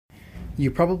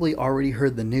You probably already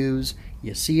heard the news.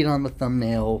 You see it on the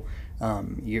thumbnail.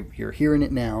 You're hearing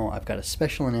it now. I've got a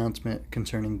special announcement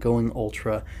concerning Going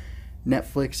Ultra.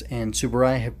 Netflix and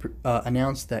Subaraya have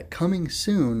announced that coming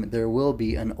soon there will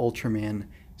be an Ultraman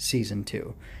Season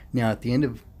 2. Now, at the end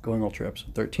of Going Ultra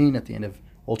Episode 13, at the end of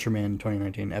Ultraman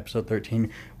 2019 Episode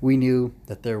 13, we knew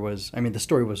that there was, the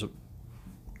story was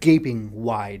gaping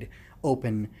wide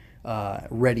open,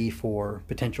 ready for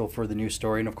potential for the new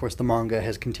story. And of course, the manga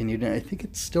has continued, and I think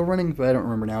it's still running, but I don't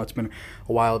remember now. It's been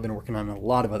a while. I've been working on a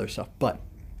lot of other stuff, but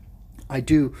I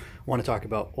do want to talk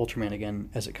about Ultraman again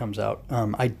as it comes out.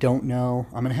 I don't know.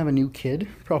 I'm going to have a new kid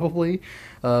probably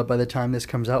by the time this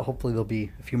comes out. Hopefully they'll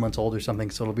be a few months old or something,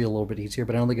 so it'll be a little bit easier.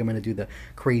 But I don't think I'm going to do the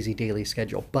crazy daily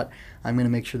schedule. But I'm going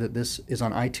to make sure that this is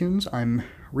on iTunes. I'm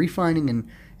refining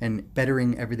and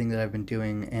bettering everything that I've been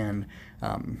doing. And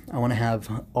I want to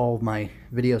have all of my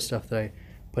video stuff that I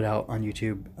put out on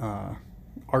YouTube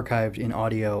archived in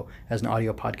audio as an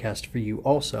audio podcast for you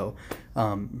also.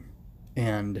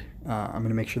 And I'm going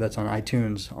to make sure that's on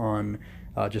iTunes, on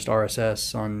just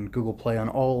RSS, on Google Play, on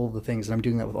all the things. And I'm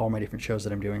doing that with all my different shows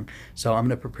that I'm doing. So I'm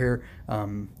going to prepare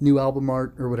new album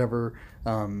art or whatever,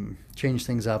 change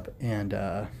things up, and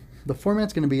the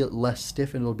format's going to be less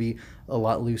stiff, and it'll be a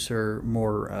lot looser,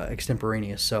 more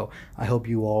extemporaneous. So I hope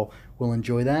you all will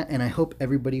enjoy that, and I hope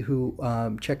everybody who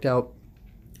checked out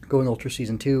Going Ultra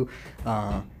Season 2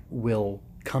 will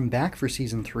come back for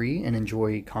Season 3 and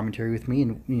enjoy commentary with me,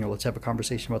 and let's have a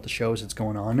conversation about the shows that's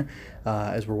going on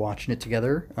as we're watching it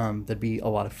together. That'd be a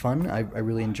lot of fun. I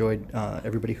really enjoyed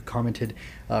everybody who commented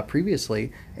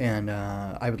previously, and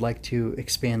I would like to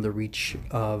expand the reach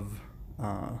of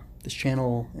this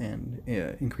channel and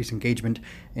increase engagement.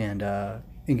 And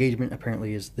engagement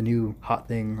apparently is the new hot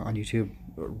thing on YouTube,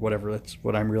 or whatever. That's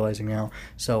what I'm realizing now.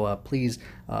 So please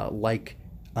like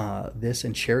this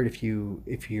and share it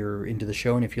if you're into the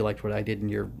show, and if you liked what I did and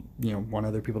you're want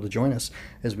other people to join us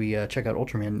as we check out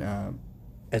Ultraman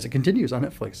as it continues on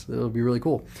Netflix. It'll be really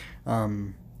cool.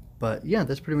 But yeah,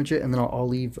 that's pretty much it. And then I'll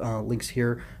leave links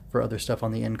here for other stuff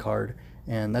on the end card.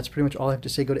 And that's pretty much all I have to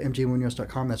say. Go to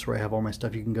mjmunoz.com. That's where I have all my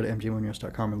stuff. You can go to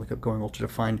mjmunoz.com and look up Going Ultra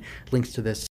to find links to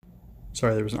this.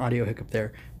 Sorry, there was an audio hiccup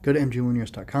there. Go to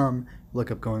mjmunoz.com, look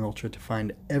up Going Ultra to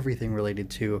find everything related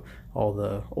to all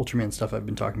the Ultraman stuff I've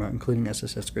been talking about, including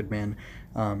SSS Gridman,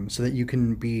 so that you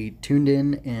can be tuned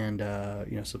in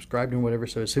and subscribed and whatever.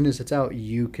 So as soon as it's out,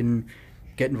 you can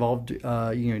get involved,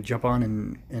 jump on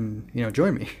and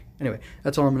join me. Anyway,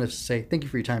 that's all I'm going to say. Thank you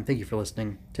for your time. Thank you for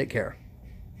listening. Take care.